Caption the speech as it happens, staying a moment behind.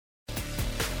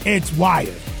It's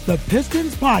Wired, the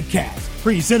Pistons podcast,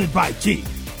 presented by Jeep.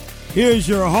 Here's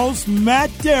your host, Matt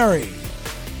Dery.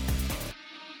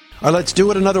 All right, let's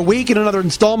do it another week in another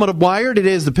installment of Wired. It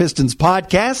is the Pistons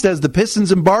podcast as the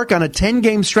Pistons embark on a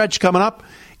 10-game stretch coming up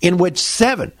in which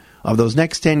 7 of those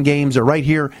next 10 games are right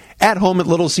here at home at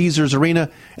Little Caesars Arena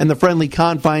and the friendly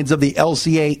confines of the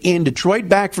LCA in Detroit.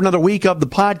 Back for another week of the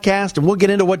podcast, and we'll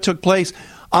get into what took place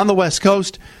on the West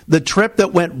Coast. The trip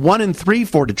that went 1-3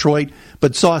 for Detroit,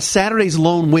 but saw Saturday's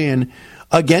lone win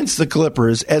against the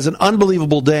Clippers as an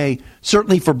unbelievable day,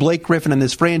 certainly for Blake Griffin and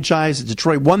this franchise.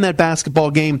 Detroit won that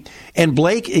basketball game, and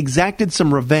Blake exacted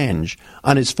some revenge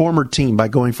on his former team by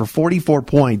going for 44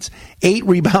 points, 8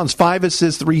 rebounds, 5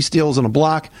 assists, 3 steals, and a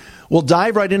block. We'll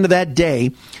dive right into that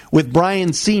day with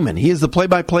Brian Sieman. He is the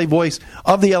play-by-play voice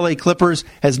of the LA Clippers,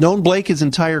 has known Blake his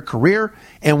entire career,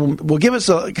 and will give us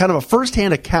a kind of a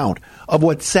first-hand account of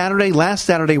what last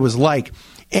Saturday was like.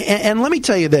 And let me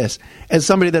tell you this, as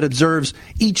somebody that observes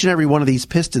each and every one of these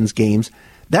Pistons games,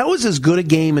 that was as good a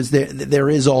game as there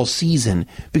is all season,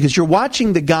 because you're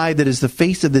watching the guy that is the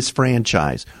face of this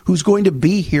franchise, who's going to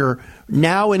be here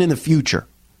now and in the future.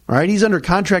 All right, he's under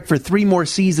contract for 3 more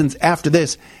seasons after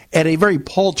this at a very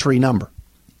paltry number,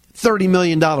 $30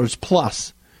 million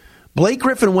plus. Blake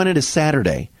Griffin went into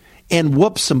Saturday and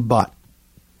whooped some butt.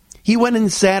 He went in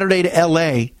Saturday to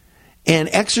L.A. and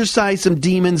exercised some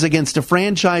demons against a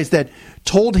franchise that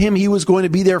told him he was going to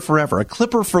be there forever, a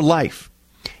Clipper for life.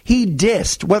 He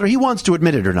dissed, whether he wants to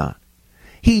admit it or not,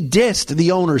 he dissed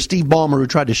the owner, Steve Ballmer, who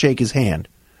tried to shake his hand,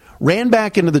 ran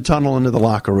back into the tunnel, into the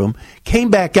locker room, came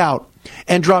back out,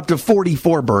 and dropped a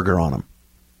 44 burger on him.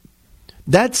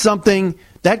 That's something,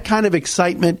 that kind of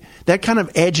excitement, that kind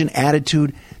of edge and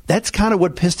attitude, that's kind of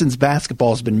what Pistons basketball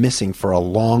has been missing for a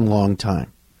long, long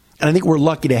time. And I think we're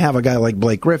lucky to have a guy like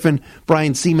Blake Griffin.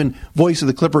 Brian Sieman, voice of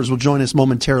the Clippers, will join us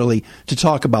momentarily to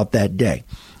talk about that day.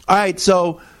 All right,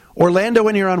 so Orlando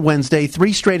in here on Wednesday,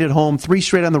 3 straight at home, 3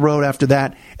 straight on the road after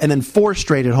that, and then 4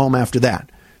 straight at home after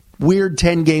that. Weird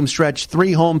 10-game stretch,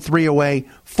 3 home, 3 away,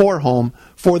 4 home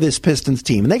for this Pistons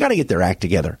team. And they got to get their act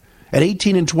together. At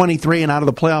 18-23 and out of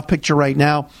the playoff picture right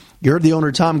now, you heard the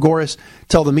owner, Tom Gores,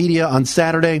 tell the media on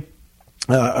Saturday,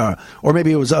 or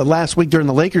maybe it was last week during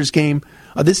the Lakers game,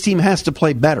 this team has to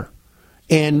play better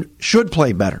and should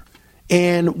play better.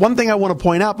 And one thing I want to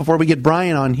point out before we get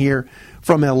Brian on here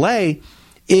from L.A.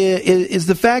 is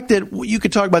the fact that you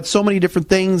could talk about so many different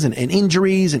things and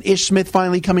injuries and Ish Smith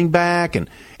finally coming back and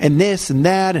this and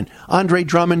that and Andre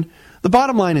Drummond. The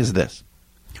bottom line is this.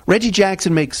 Reggie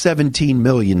Jackson makes $17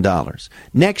 million.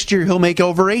 Next year, he'll make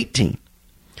over $18.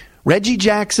 Reggie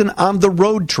Jackson on the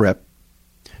road trip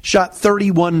shot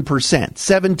 31%,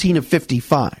 17 of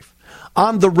 55.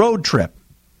 On the road trip,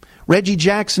 Reggie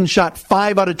Jackson shot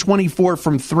 5 out of 24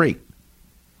 from 3.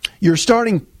 Your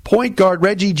starting point guard,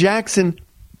 Reggie Jackson,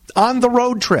 on the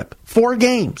road trip, 4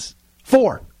 games,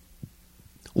 4.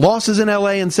 Losses in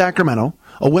L.A. and Sacramento,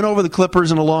 a win over the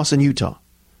Clippers, and a loss in Utah.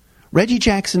 Reggie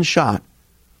Jackson shot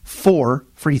 4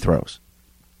 free throws.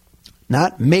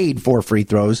 Not made 4 free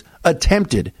throws,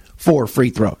 attempted 4 free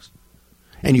throws.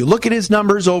 And you look at his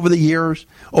numbers over the years,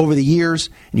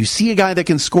 and you see a guy that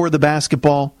can score the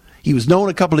basketball. He was known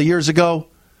a couple of years ago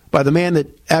by the man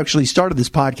that actually started this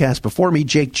podcast before me,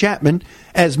 Jake Chapman,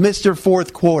 as Mr.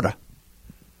 Fourth Quarter.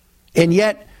 And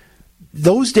yet,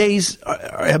 those days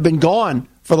have been gone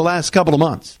for the last couple of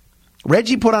months.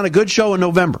 Reggie put on a good show in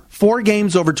November. 4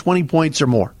 games over 20 points or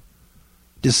more.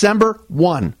 December,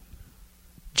 1.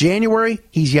 January,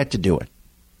 he's yet to do it.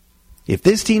 If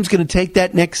this team's going to take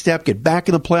that next step, get back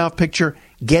in the playoff picture,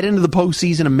 get into the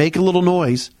postseason and make a little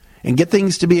noise, and get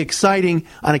things to be exciting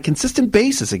on a consistent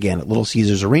basis again at Little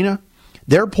Caesars Arena,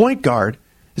 their point guard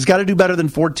has got to do better than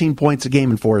 14 points a game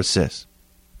and 4 assists.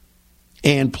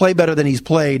 And play better than he's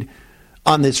played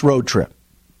on this road trip.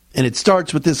 And it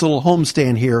starts with this little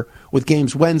homestand here with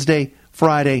games Wednesday,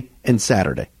 Friday, and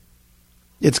Saturday.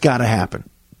 It's got to happen.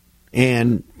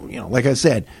 And, like I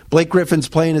said, Blake Griffin's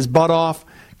playing his butt off.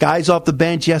 Guys off the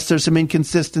bench, yes, there's some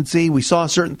inconsistency. We saw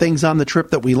certain things on the trip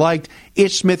that we liked.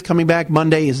 Ish Smith coming back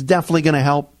Monday is definitely going to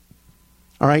help.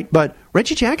 All right, but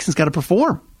Reggie Jackson's got to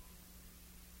perform.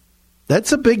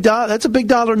 That's a big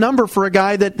dollar number for a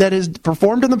guy that has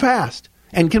performed in the past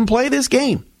and can play this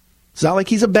game. It's not like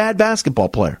he's a bad basketball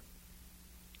player.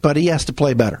 But he has to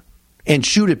play better and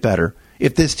shoot it better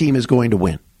if this team is going to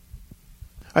win.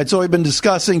 All right, so we've been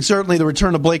discussing certainly the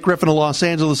return of Blake Griffin to Los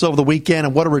Angeles over the weekend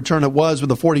and what a return it was with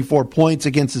the 44 points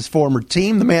against his former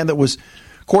team, the man that was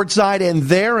courtside and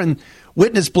there and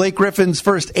witnessed Blake Griffin's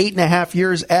first 8.5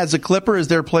 years as a Clipper, as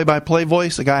their play-by-play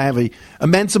voice, a guy I have an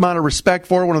immense amount of respect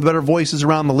for, one of the better voices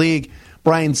around the league.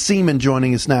 Brian Sieman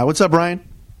joining us now. What's up, Brian?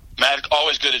 Matt,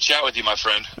 always good to chat with you, my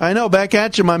friend. I know, back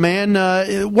at you, my man.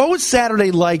 What was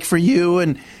Saturday like for you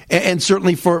and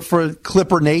certainly for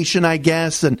Clipper Nation, I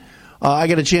guess? And I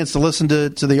got a chance to listen to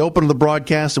the open of the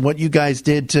broadcast and what you guys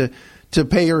did to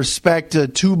pay your respect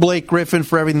to Blake Griffin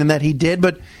for everything that he did.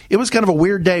 But it was kind of a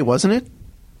weird day, wasn't it?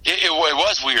 It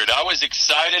was weird. I was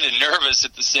excited and nervous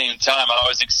at the same time. I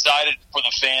was excited for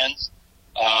the fans.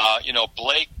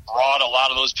 Blake brought a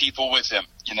lot of those people with him.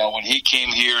 When he came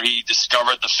here, he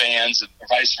discovered the fans and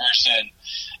vice versa. And,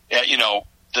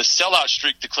 the sellout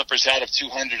streak the Clippers had of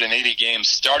 280 games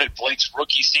started Blake's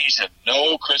rookie season.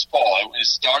 No Chris Paul. It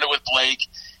started with Blake.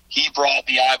 He brought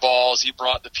the eyeballs. He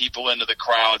brought the people into the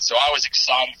crowd. So I was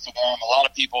excited for them. A lot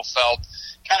of people felt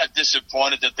kind of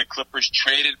disappointed that the Clippers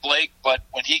traded Blake, but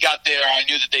when he got there, I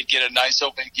knew that they'd give him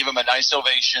a nice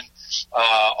ovation,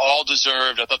 all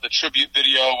deserved. I thought the tribute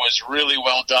video was really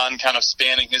well done, kind of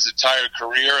spanning his entire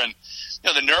career. And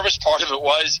the nervous part of it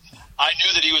was I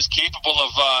knew that he was capable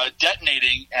of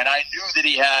detonating, and I knew that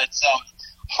he had some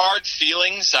hard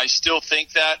feelings. I still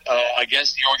think that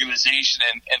against the organization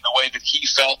and the way that he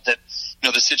felt that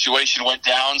the situation went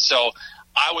down. So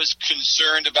I was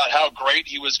concerned about how great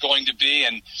he was going to be,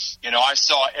 and I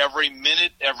saw every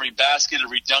minute, every basket,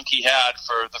 every dunk he had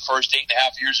for the first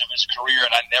 8.5 years of his career,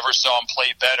 and I never saw him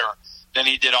play better than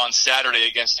he did on Saturday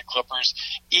against the Clippers.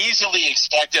 Easily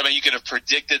expected. I mean, you could have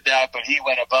predicted that, but he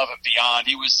went above and beyond.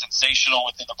 He was sensational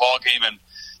within the ballgame,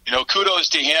 and kudos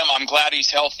to him. I'm glad he's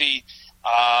healthy.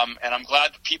 And I'm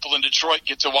glad the people in Detroit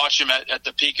get to watch him at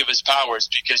the peak of his powers,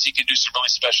 because he can do some really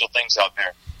special things out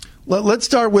there. Let's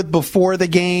start with before the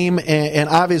game, and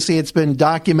obviously it's been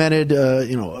documented,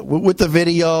 with the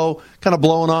video, kind of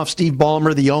blowing off Steve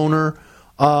Ballmer, the owner.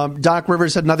 Doc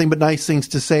Rivers had nothing but nice things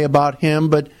to say about him,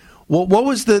 but what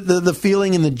was the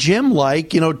feeling in the gym like,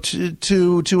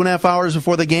 2.5 hours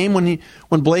before the game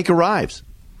when Blake arrives?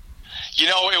 It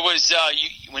was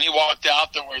when he walked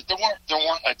out. There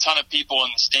weren't a ton of people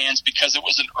in the stands because it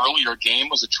was an earlier game.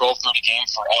 It was a 12:30 game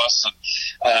for us, and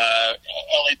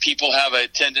LA people have a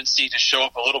tendency to show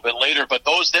up a little bit later. But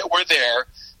those that were there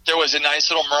was a nice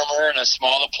little murmur and a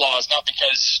small applause. Not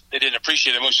because they didn't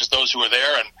appreciate him; it was just those who were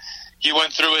there. And he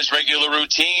went through his regular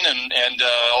routine, and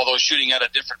although shooting at a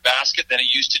different basket than he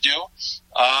used to do,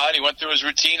 and he went through his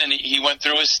routine and he went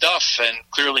through his stuff. And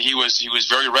clearly, he was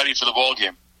very ready for the ball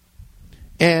game.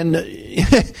 And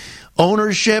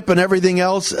ownership and everything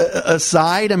else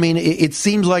aside, I mean, it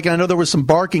seems like, I know there was some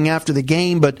barking after the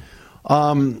game, but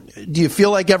do you feel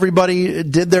like everybody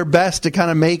did their best to kind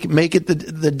of make it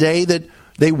the day that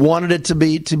they wanted it to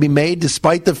be made,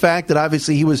 despite the fact that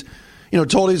obviously he was,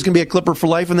 told he was going to be a Clipper for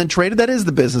life and then traded? That is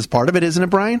the business part of it, isn't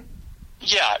it, Brian?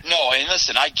 Yeah, no, and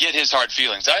listen, I get his hard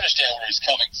feelings. I understand where he's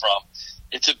coming from.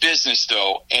 It's a business,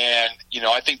 though, and,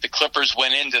 I think the Clippers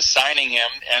went into signing him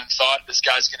and thought this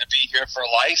guy's going to be here for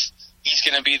life. He's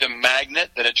going to be the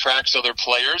magnet that attracts other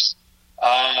players.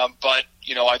 But,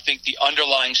 I think the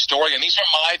underlying story, and these are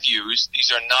my views,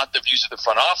 these are not the views of the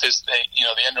front office.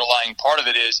 The underlying part of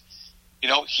it is,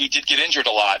 he did get injured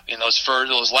a lot. In those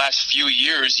last few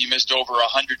years, he missed over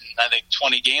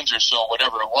 120 games or so,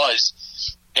 whatever it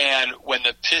was. And when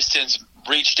the Pistons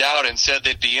reached out and said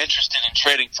they'd be interested in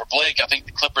trading for Blake, I think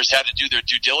the Clippers had to do their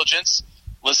due diligence,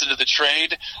 listen to the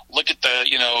trade, look at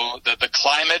the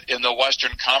climate in the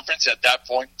Western Conference at that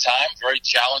point in time. Very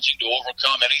challenging to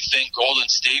overcome anything Golden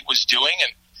State was doing,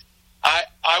 and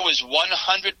I was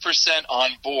 100%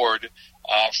 on board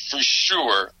for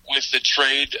sure with the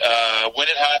trade when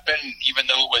it happened, even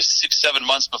though it was 6-7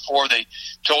 months before they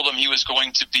told him he was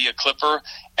going to be a Clipper.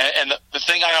 And the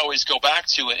thing I always go back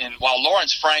to, and while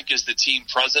Lawrence Frank is the team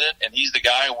president, and he's the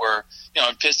guy where,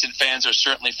 and Piston fans are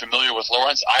certainly familiar with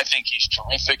Lawrence, I think he's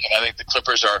terrific, and I think the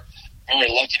Clippers are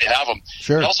very lucky to have him.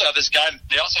 Sure. They also have this guy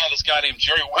named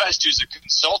Jerry West, who's a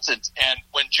consultant, and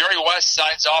when Jerry West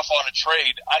signs off on a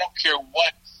trade, I don't care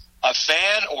what a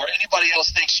fan or anybody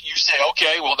else thinks, you say,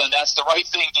 okay, well, then that's the right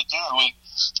thing to do. And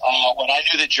when I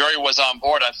knew that Jerry was on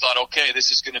board, I thought, okay,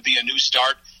 this is going to be a new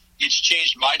start. It's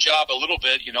changed my job a little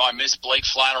bit. I miss Blake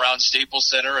flying around Staples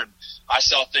Center, and I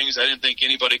saw things I didn't think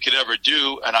anybody could ever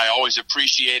do, and I always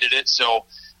appreciated it. So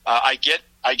I get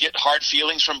hard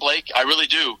feelings from Blake. I really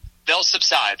do. They'll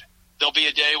subside. There'll be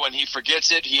a day when he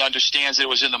forgets it. He understands it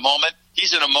was in the moment.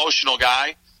 He's an emotional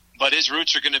guy, but his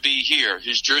roots are going to be here.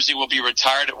 His jersey will be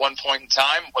retired at one point in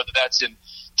time, whether that's in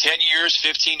 10 years,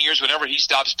 15 years, whenever he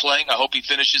stops playing. I hope he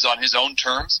finishes on his own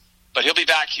terms. But he'll be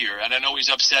back here, and I know he's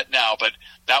upset now, but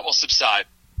that will subside.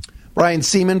 Brian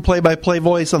Sieman, play-by-play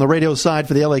voice on the radio side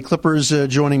for the LA Clippers,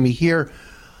 joining me here.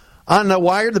 On the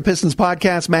Wired, the Pistons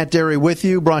podcast, Matt Dery with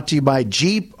you, brought to you by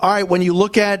Jeep. All right, when you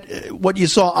look at what you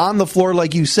saw on the floor,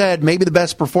 like you said, maybe the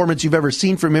best performance you've ever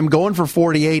seen from him, going for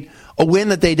 48, a win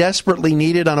that they desperately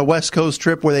needed on a West Coast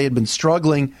trip where they had been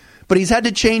struggling. But he's had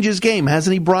to change his game,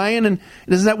 hasn't he, Brian? And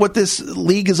isn't that what this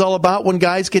league is all about when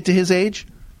guys get to his age?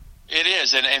 It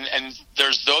is, and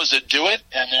there's those that do it,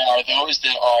 and there are those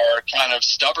that are kind of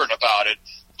stubborn about it.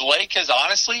 Blake has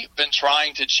honestly been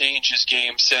trying to change his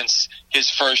game since his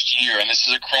first year, and this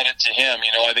is a credit to him.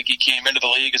 You know, I think he came into the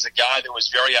league as a guy that was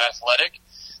very athletic,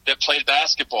 that played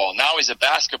basketball. Now he's a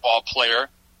basketball player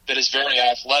that is very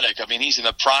athletic. I mean, he's in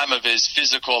the prime of his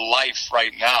physical life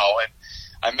right now, and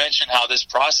I mentioned how this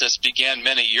process began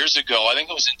many years ago. I think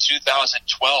it was in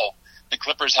 2012. The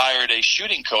Clippers hired a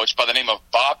shooting coach by the name of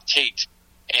Bob Tate.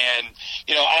 And,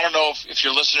 you know, I don't know if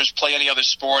your listeners play any other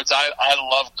sports. I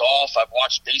love golf. I've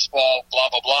watched baseball, blah,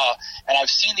 blah, blah. And I've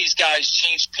seen these guys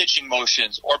change pitching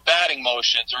motions or batting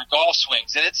motions or golf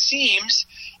swings. And it seems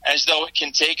as though it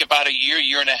can take about a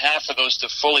year and a half for those to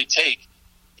fully take.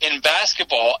 In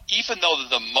basketball, even though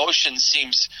the motion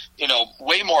seems, you know,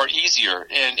 way more easier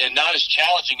and not as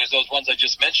challenging as those ones I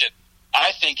just mentioned,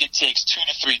 I think it takes 2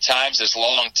 to 3 times as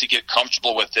long to get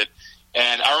comfortable with it.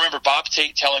 And I remember Bob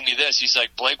Tate telling me this. He's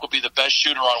like, Blake will be the best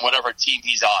shooter on whatever team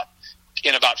he's on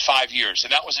in about 5 years.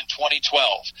 And that was in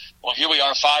 2012. Well, here we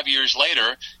are 5 years later,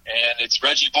 and it's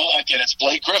Reggie Bullock and it's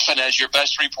Blake Griffin as your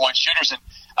best three-point shooters. And,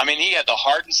 I mean, he had the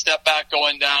Harden step back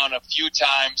going down a few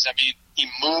times. I mean, he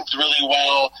moved really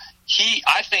well.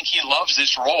 I think he loves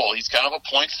this role. He's kind of a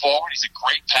point forward. He's a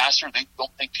great passer. They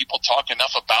don't think people talk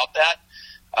enough about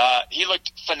that. He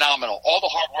looked phenomenal. All the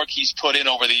hard work he's put in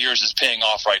over the years is paying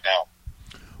off right now.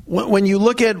 When you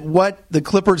look at what the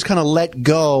Clippers kind of let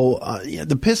go,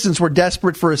 the Pistons were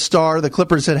desperate for a star. The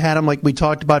Clippers had him, like we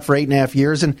talked about, for 8.5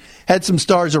 years and had some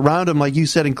stars around him, like you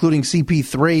said, including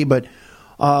CP3. But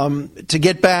to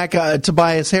get back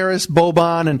Tobias Harris,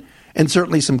 Boban, and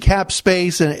certainly some cap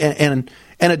space and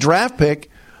a draft pick,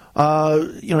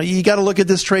 you got to look at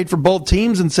this trade for both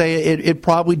teams and say it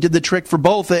probably did the trick for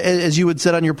both, as you had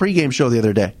said on your pregame show the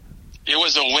other day. It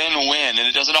was a win-win, and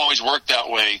it doesn't always work that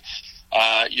way.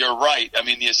 You're right. I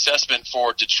mean, the assessment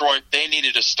for Detroit, they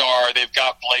needed a star. They've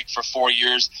got Blake for 4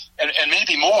 years, and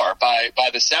maybe more by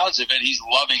the sounds of it. He's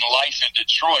loving life in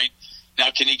Detroit. Now,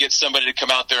 can he get somebody to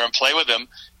come out there and play with him?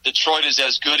 Detroit is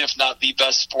as good, if not the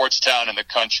best sports town in the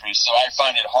country. So I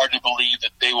find it hard to believe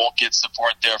that they won't get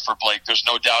support there for Blake. There's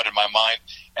no doubt in my mind.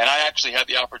 And I actually had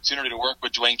the opportunity to work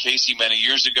with Dwayne Casey many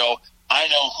years ago. I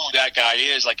know who that guy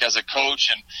is, like as a coach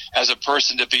and as a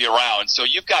person to be around. So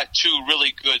you've got 2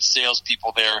 really good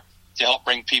salespeople there to help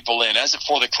bring people in. As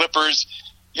for the Clippers,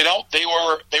 you know, they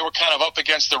were kind of up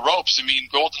against the ropes. I mean,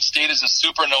 Golden State is a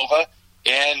supernova,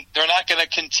 and they're not going to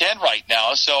contend right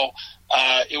now. So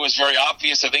it was very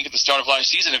obvious, I think, at the start of last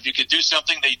season, if you could do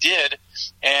something, they did.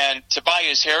 And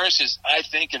Tobias Harris is, I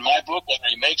think, in my book, whether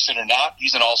he makes it or not,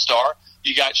 he's an all-star.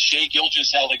 You got Shai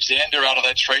Gilgeous-Alexander out of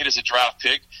that trade as a draft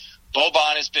pick.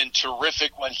 Boban has been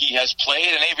terrific when he has played,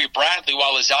 and Avery Bradley,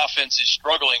 while his offense is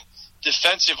struggling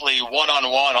defensively,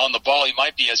 one-on-one on the ball, he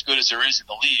might be as good as there is in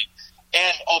the league.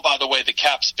 And, oh, by the way, the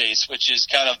cap space, which is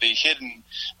kind of the hidden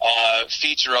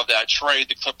feature of that trade.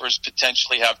 The Clippers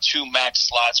potentially have 2 max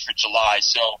slots for July.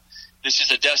 So this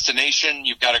is a destination.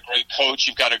 You've got a great coach.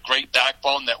 You've got a great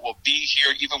backbone that will be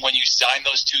here even when you sign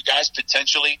those 2 guys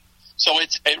potentially. So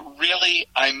it really,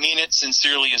 I mean it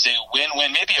sincerely, is a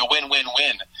win-win, maybe a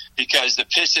win-win-win, because the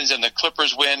Pistons and the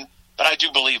Clippers win. But I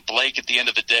do believe Blake, at the end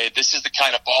of the day, this is the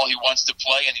kind of ball he wants to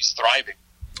play, and he's thriving.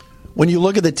 When you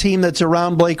look at the team that's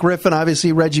around Blake Griffin,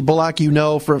 obviously Reggie Bullock, you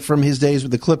know, from his days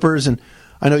with the Clippers, and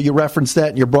I know you referenced that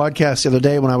in your broadcast the other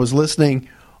day when I was listening.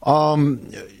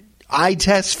 Eye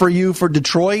test for you for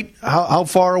Detroit. How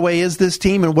far away is this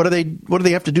team, and what do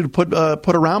they have to do to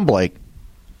put around Blake?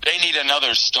 They need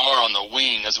another star on the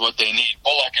wing is what they need.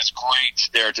 Bullock is great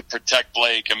there to protect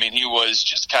Blake. I mean, he was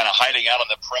just kind of hiding out on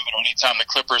the perimeter. Anytime the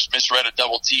Clippers misread a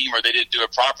double team or they didn't do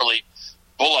it properly,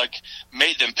 Bullock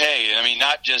made them pay. I mean,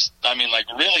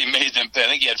 really made them pay. I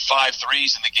think he had 5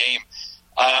 threes in the game.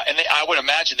 I would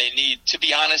imagine they need, to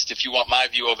be honest, if you want my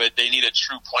view of it, they need a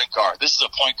true point guard. This is a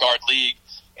point guard league,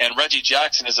 and Reggie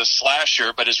Jackson is a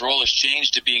slasher, but his role has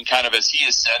changed to being kind of, as he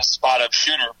has said, a spot-up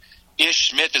shooter.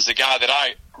 Ish Smith is a guy that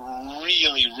I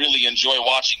really, really enjoy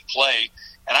watching play,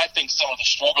 and I think some of the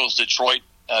struggles Detroit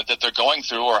that they're going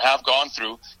through or have gone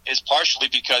through is partially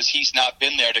because he's not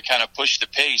been there to kind of push the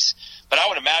pace. But I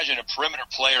would imagine a perimeter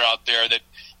player out there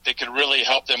that could really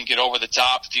help them get over the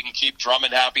top. If you can keep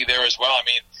Drummond happy there as well. I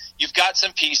mean, you've got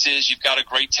some pieces. You've got a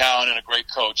great talent and a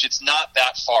great coach. It's not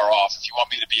that far off, if you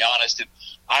want me to be honest. And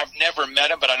I've never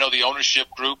met him, but I know the ownership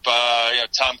group,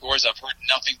 Tom Gores, I've heard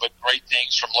nothing but great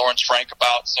things from Lawrence Frank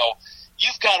about. So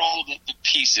you've got all the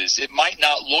pieces. It might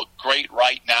not look great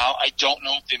right now. I don't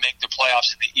know if they make the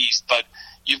playoffs in the East, but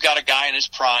you've got a guy in his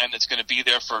prime that's going to be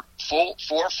there for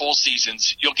four full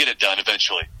seasons. You'll get it done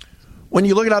eventually. When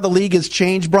you look at how the league has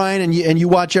changed, Brian, and you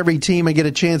watch every team and get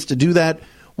a chance to do that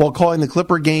while calling the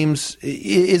Clipper games,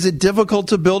 is it difficult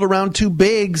to build around two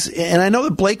bigs? And I know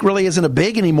that Blake really isn't a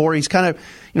big anymore. He's kind of,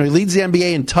 he leads the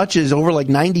NBA in touches, over like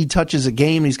 90 touches a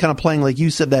game. He's kind of playing, like you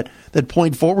said, that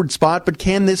point forward spot. But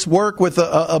can this work with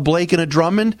a Blake and a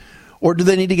Drummond, or do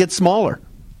they need to get smaller?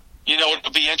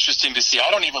 It'll be interesting to see.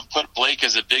 I don't even put Blake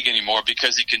as a big anymore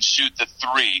because he can shoot the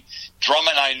three.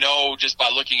 Drummond, I know just by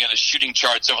looking at his shooting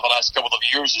charts over the last couple of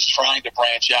years, is trying to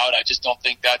branch out. I just don't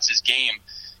think that's his game.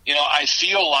 I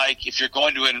feel like if you're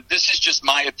going to, and this is just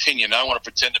my opinion, I don't want to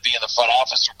pretend to be in the front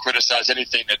office or criticize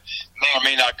anything that may or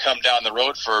may not come down the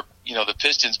road for, the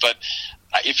Pistons, but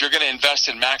if you're going to invest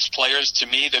in max players, to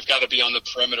me, they've got to be on the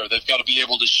perimeter. They've got to be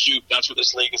able to shoot. That's what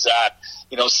this league is at.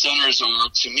 Centers are,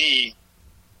 to me,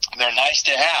 they're nice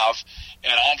to have,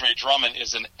 and Andre Drummond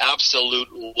is an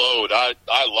absolute load. I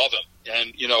love him.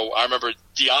 And, I remember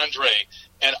DeAndre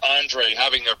and Andre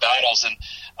having their battles, and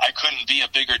I couldn't be a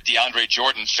bigger DeAndre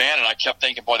Jordan fan, and I kept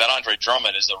thinking, boy, that Andre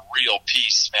Drummond is a real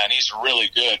piece, man. He's really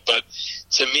good. But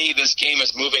to me, this game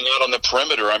is moving out on the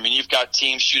perimeter. I mean, you've got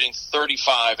teams shooting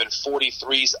 35 and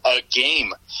 43s a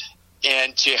game,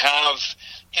 and to have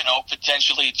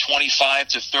potentially 25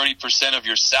 to 30% of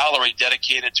your salary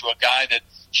dedicated to a guy that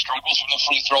struggles from the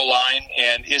free throw line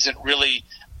and isn't really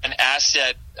an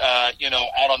asset,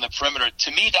 out on the perimeter.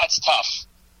 To me, that's tough.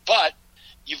 But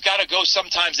you've got to go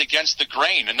sometimes against the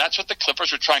grain, and that's what the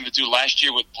Clippers were trying to do last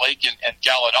year with Blake and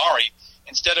Gallinari.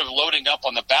 Instead of loading up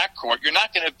on the backcourt, you're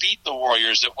not going to beat the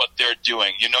Warriors at what they're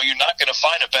doing. You're not going to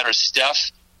find a better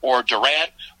Steph or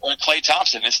Durant or Klay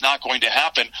Thompson. It's not going to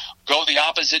happen. Go the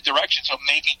opposite direction. So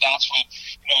maybe that's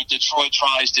what Detroit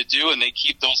tries to do, and they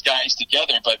keep those guys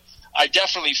together. But I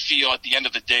definitely feel at the end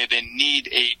of the day they need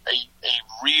a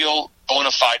real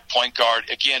bona fide point guard.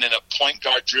 Again, in a point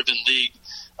guard driven league,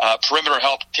 perimeter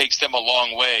help takes them a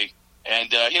long way.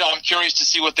 And, I'm curious to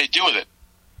see what they do with it.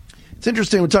 It's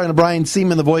interesting. We're talking to Brian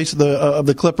Sieman, the voice of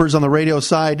the Clippers on the radio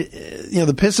side.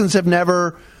 The Pistons have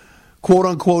never, quote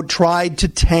unquote, tried to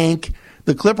tank.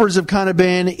 The Clippers have kind of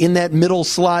been in that middle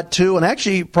slot too, and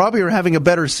actually probably are having a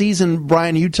better season,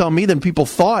 Brian, you tell me, than people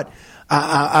thought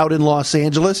out in Los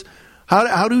Angeles.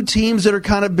 How do teams that are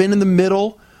kind of been in the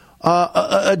middle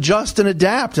adjust and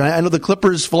adapt? I know the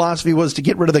Clippers' philosophy was to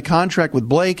get rid of the contract with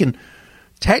Blake and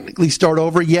technically start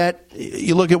over, yet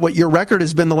you look at what your record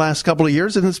has been the last couple of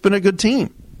years, and it's been a good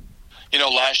team.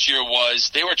 Last year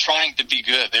they were trying to be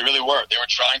good. They really were. They were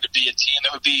trying to be a team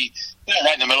that would be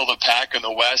right in the middle of the pack in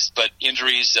the West, but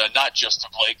injuries, not just to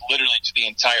Blake, literally to the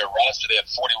entire roster. They had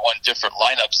 41 different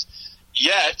lineups.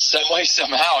 Yet, some way,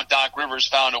 somehow, Doc Rivers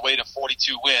found a way to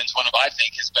 42 wins, one of, I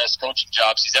think, his best coaching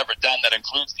jobs he's ever done. That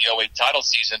includes the 08 title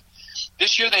season.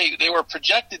 This year, they were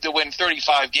projected to win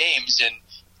 35 games, and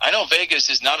I know Vegas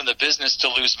is not in the business to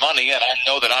lose money, and I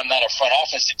know that I'm not a front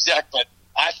office exec, but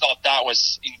I thought that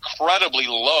was incredibly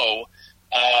low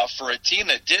for a team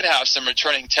that did have some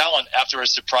returning talent after a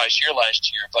surprise year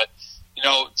last year. But,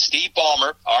 Steve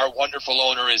Ballmer, our wonderful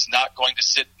owner, is not going to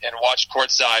sit and watch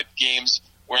courtside games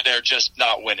where they're just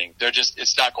not winning.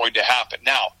 It's not going to happen.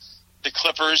 Now, the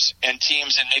Clippers and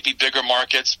teams in maybe bigger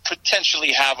markets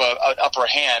potentially have an upper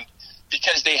hand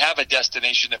because they have a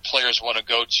destination that players want to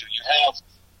go to. You have,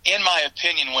 in my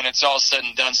opinion, when it's all said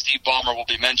and done, Steve Ballmer will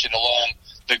be mentioned along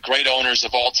the great owners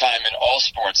of all time in all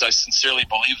sports. I sincerely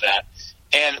believe that.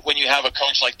 And when you have a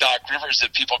coach like Doc Rivers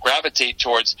that people gravitate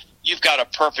towards, you've got a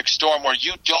perfect storm where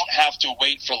you don't have to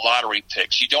wait for lottery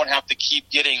picks. You don't have to keep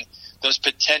getting those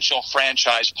potential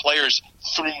franchise players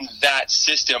through that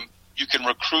system. You can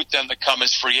recruit them to come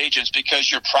as free agents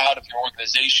because you're proud of your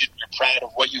organization. You're proud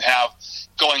of what you have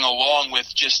going along with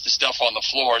just the stuff on the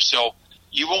floor. So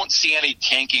you won't see any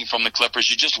tanking from the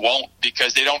Clippers. You just won't,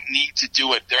 because they don't need to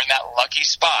do it. They're in that lucky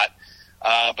spot,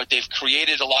 but they've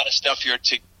created a lot of stuff here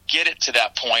to get it to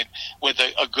that point with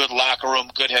a good locker room,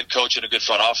 good head coach, and a good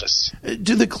front office.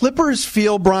 Do the Clippers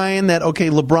feel, Brian, that, okay,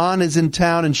 LeBron is in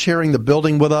town and sharing the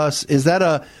building with us? Is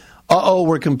that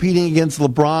we're competing against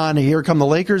LeBron, here come the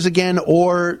Lakers again?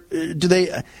 Or do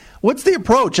they, what's the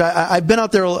approach? I've been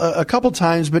out there a couple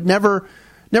times, but never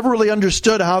really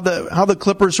understood how the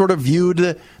Clippers sort of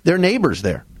viewed their neighbors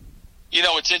there.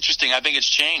 It's interesting. I think it's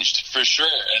changed for sure.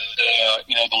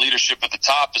 And, the leadership at the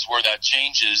top is where that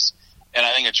changes. And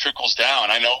I think it trickles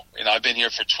down. I know, I've been here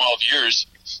for 12 years,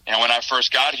 and when I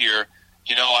first got here,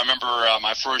 I remember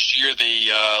my first year,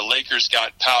 the Lakers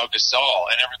got Pau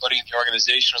Gasol, and everybody in the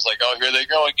organization was like, "Oh, here they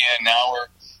go again. Now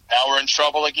we're in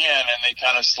trouble again." And they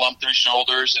kind of slumped their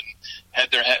shoulders and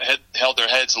held their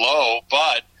heads low.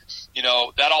 But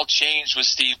that all changed with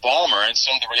Steve Ballmer, and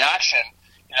so the reaction,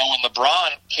 when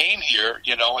LeBron came here,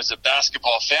 as a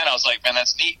basketball fan, I was like, "Man,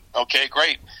 that's neat. Okay,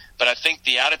 great." But I think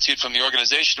the attitude from the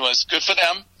organization was good for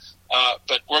them.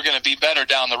 But we're going to be better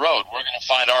down the road. We're going to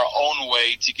find our own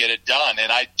way to get it done.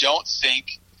 And I don't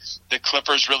think the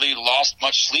Clippers really lost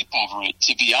much sleep over it,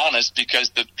 to be honest,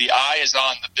 because the eye is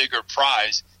on the bigger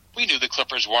prize. We knew the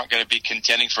Clippers weren't going to be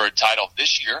contending for a title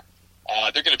this year.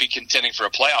 They're going to be contending for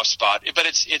a playoff spot. But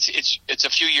it's a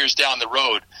few years down the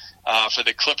road for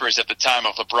the Clippers at the time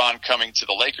of LeBron coming to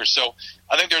the Lakers. So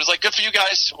I think there's good for you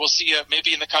guys. We'll see you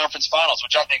maybe in the conference finals,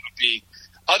 which I think would be,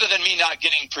 other than me not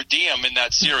getting per diem in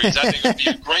that series, I think it would be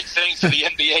a great thing for the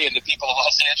NBA and the people of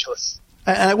Los Angeles.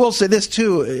 And I will say this,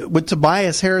 too, with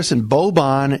Tobias Harris and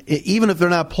Boban, even if they're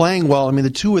not playing well, I mean, the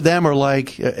two of them are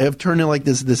have turned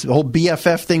into this whole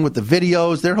BFF thing with the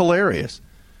videos. They're hilarious.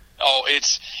 Oh,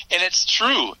 it's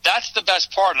true. That's the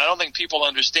best part, and I don't think people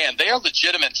understand. They are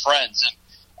legitimate friends, and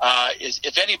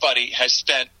if anybody has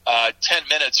spent 10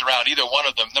 minutes around either one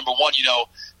of them, number one,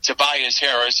 Tobias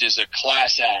Harris is a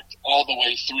class act all the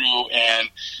way through, and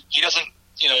he doesn't,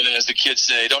 as the kids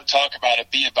say, don't talk about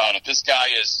it, be about it. This guy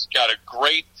has got a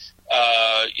great,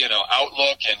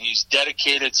 outlook, and he's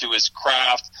dedicated to his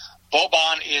craft.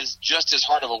 Boban is just as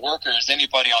hard of a worker as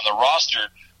anybody on the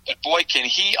roster, but boy, can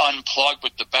he unplug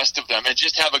with the best of them and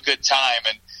just have a good time.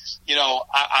 And,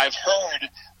 I've heard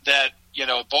that,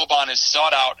 Boban is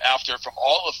sought out after from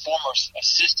all the former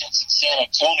assistants in San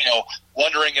Antonio,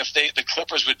 wondering if the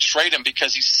Clippers would trade him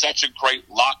because he's such a great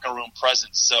locker room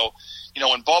presence. So,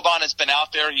 when Boban has been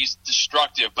out there, he's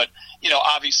destructive. But,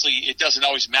 obviously it doesn't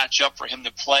always match up for him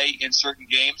to play in certain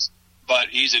games. But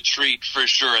he's a treat for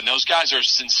sure. And those guys are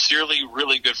sincerely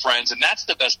really good friends, and that's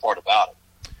the best part about it.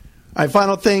 All right,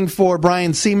 final thing for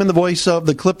Brian Sieman, the voice of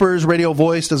the Clippers, radio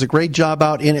voice, does a great job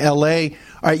out in L.A.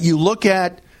 All right, you look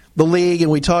at the league, and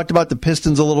we talked about the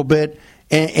Pistons a little bit,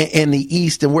 and the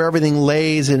East and where everything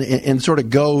lays and sort of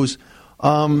goes.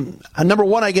 Number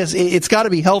one, I guess it's got to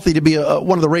be healthy to be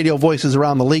one of the radio voices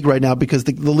around the league right now, because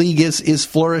the league is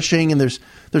flourishing, and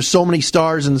there's so many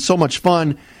stars and so much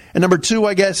fun. And number two,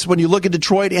 I guess when you look at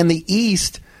Detroit and the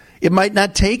East, it might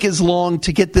not take as long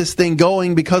to get this thing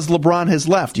going because LeBron has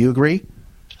left. Do you agree?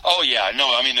 Oh, yeah.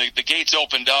 No, I mean, the gates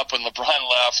opened up when LeBron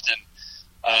left, and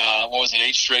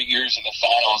 8 straight years in the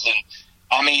finals. And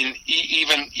I mean,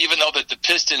 even though that the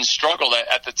Pistons struggled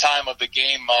at the time of the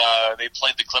game, they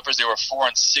played the Clippers. They were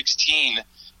 4-16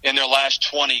 in their last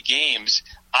 20 games.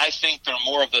 I think they're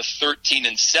more of the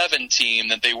 13-7 team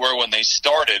than they were when they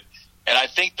started, and I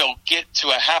think they'll get to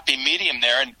a happy medium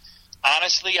there. And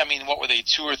honestly, I mean, what were they,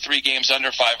 2 or 3 games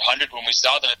under 500 when we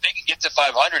saw them? If they can get to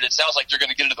 500, it sounds like they're going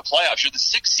to get into the playoffs. You're the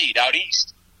 6th seed out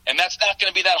east. And that's not going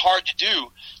to be that hard to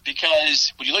do,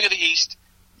 because when you look at the East,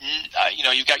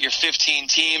 you've got your 15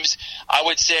 teams. I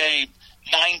would say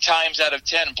 9 times out of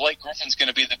 10, Blake Griffin's going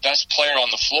to be the best player on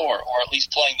the floor, or at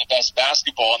least playing the best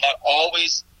basketball, and that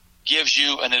always gives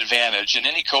you an advantage. And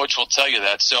any coach will tell you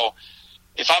that. So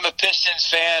if I'm a Pistons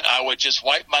fan, I would just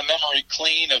wipe my memory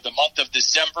clean of the month of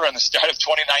December and the start of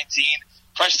 2019,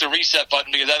 press the reset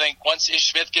button, because I think once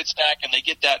Ish Smith gets back and they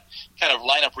get that kind of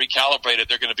lineup recalibrated,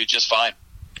 they're going to be just fine.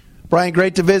 Brian,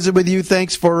 great to visit with you.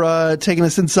 Thanks for taking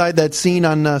us inside that scene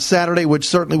on Saturday, which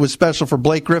certainly was special for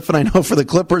Blake Griffin. I know for the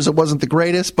Clippers it wasn't the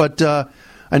greatest, but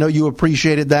I know you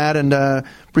appreciated that and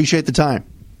appreciate the time.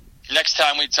 Next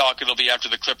time we talk, it'll be after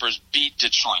the Clippers beat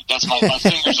Detroit. That's my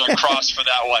fingers are crossed for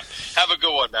that one. Have a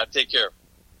good one, Matt. Take care.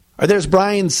 All right, there's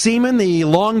Brian Sieman, the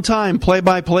longtime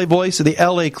play-by-play voice of the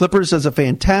L.A. Clippers. Does a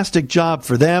fantastic job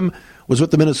for them. Was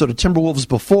with the Minnesota Timberwolves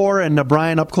before, and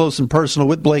Brian up close and personal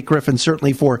with Blake Griffin,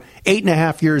 certainly for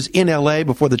 8.5 years in L.A.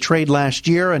 before the trade last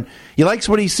year. And he likes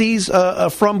what he sees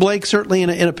from Blake, certainly in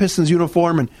a Pistons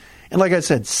uniform. And like I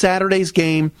said, Saturday's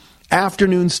game,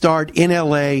 afternoon start in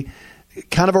L.A.,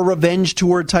 kind of a revenge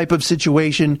tour type of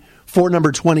situation for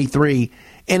number 23.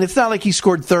 And it's not like he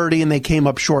scored 30 and they came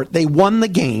up short. They won the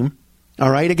game, all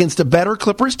right, against a better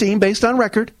Clippers team based on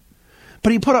record.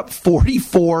 But he put up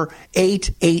 44,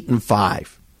 8, 8, and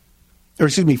 5. Or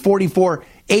excuse me, 44,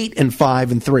 8, and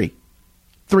 5, and 3.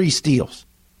 3 steals.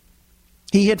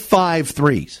 He hit 5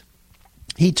 threes.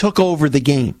 He took over the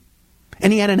game.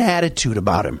 And he had an attitude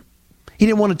about him. He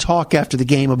didn't want to talk after the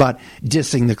game about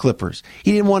dissing the Clippers.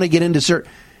 He didn't want to get into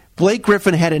certain... Blake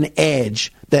Griffin had an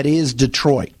edge that is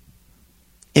Detroit.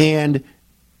 And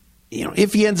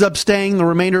if he ends up staying the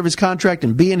remainder of his contract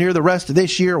and being here the rest of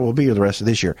this year, we'll be here the rest of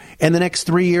this year, and the next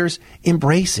 3 years,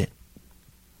 embrace it.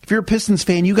 If you're a Pistons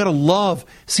fan, you got to love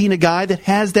seeing a guy that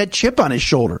has that chip on his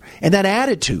shoulder and that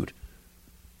attitude.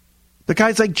 The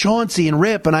guys like Chauncey and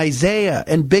Rip and Isaiah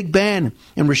and Big Ben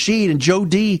and Rasheed and Joe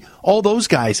D, all those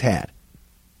guys had.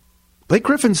 Blake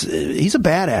Griffin's, he's a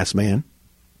badass, man.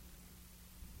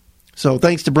 So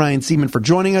thanks to Brian Sieman for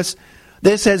joining us.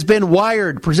 This has been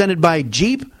Wired, presented by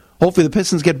Jeep. Hopefully the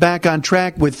Pistons get back on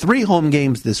track with 3 home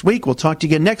games this week. We'll talk to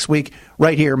you again next week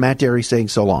right here. Matt Dery saying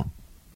so long.